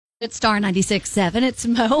It's Star 96.7. It's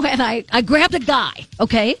Mo, and I grabbed a guy,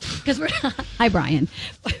 okay? Because we're... Hi, Brian.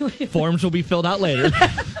 Forms will be filled out later.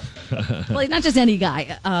 Well, not just any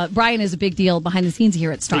guy. Brian is a big deal behind the sescenes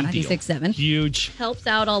here at Star 96.7. Huge. Helps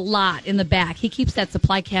out a lot in the back. He keeps that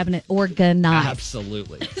supply cabinet organized.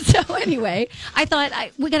 Absolutely. So anyway, I thought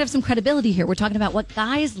we got to have some credibility here. We're talking about what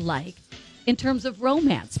guys like in terms of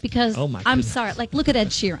romance, because I'm sorry, like, look at Ed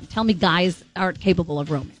Sheeran. Tell me guys aren't capable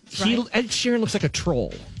of romance, right? Ed Sheeran looks like a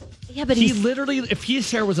troll. Yeah, but he literally, if his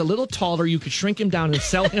hair was a little taller, you could shrink him down and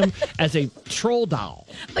sell him as a troll doll.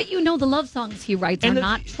 But the love songs he writes are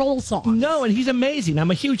not troll songs. No, and he's amazing.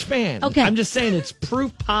 I'm a huge fan. Okay. I'm just saying it's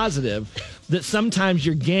proof positive that sometimes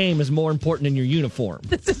your game is more important than your uniform.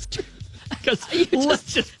 This is true. Because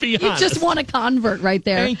let's just be honest. You just want a convert right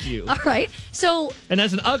there. Thank you. All right. So, and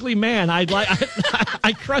as an ugly man, I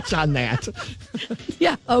crush on that.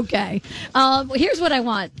 Yeah. Okay. Here's what I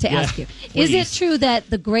want to ask you: please. Is it true that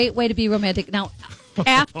the great way to be romantic now,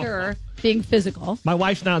 after being physical? My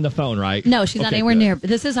wife's not on the phone, right? No, she's not anywhere good. near.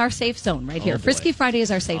 This is our safe zone right here. Boy. Frisky Friday is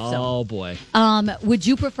our safe zone. Oh boy. Would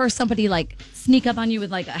you prefer somebody like sneak up on you with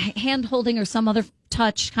like a hand holding or some other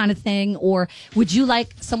touch kind of thing, or would you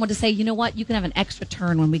like someone to say, you know what, you can have an extra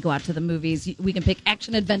turn when we go out to the movies, we can pick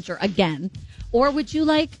action adventure again? Or would you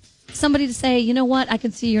like somebody to say, you know what, I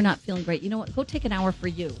can see you're not feeling great, you know what, go take an hour for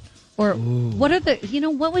you? Or what are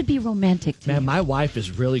what would be romantic to you? My wife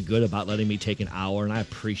is really good about letting me take an hour, and I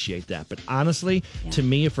appreciate that. But honestly, to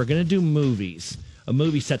me, if we're going to do movies, a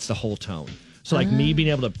movie sets the whole tone. So like me being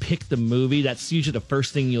able to pick the movie, that's usually the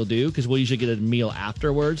first thing you'll do, because we'll usually get a meal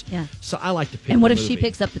afterwards. Yeah. So I like to pick And what the if movie. she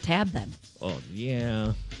picks up the tab then? Oh,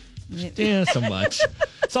 yeah. Yeah, so much.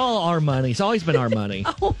 It's all our money. It's always been our money.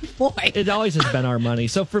 Oh, boy. It always has been our money.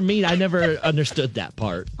 So for me, I never understood that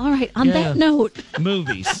part. All right. On that note.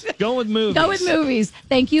 Movies. Go with movies. Go with movies.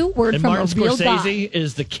 Thank you. Word and from Martin a real Scorsese guy.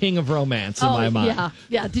 is the king of romance in my mind.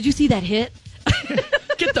 Yeah. Did you see that hit?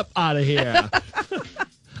 Get the out of here.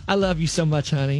 I love you so much, honey.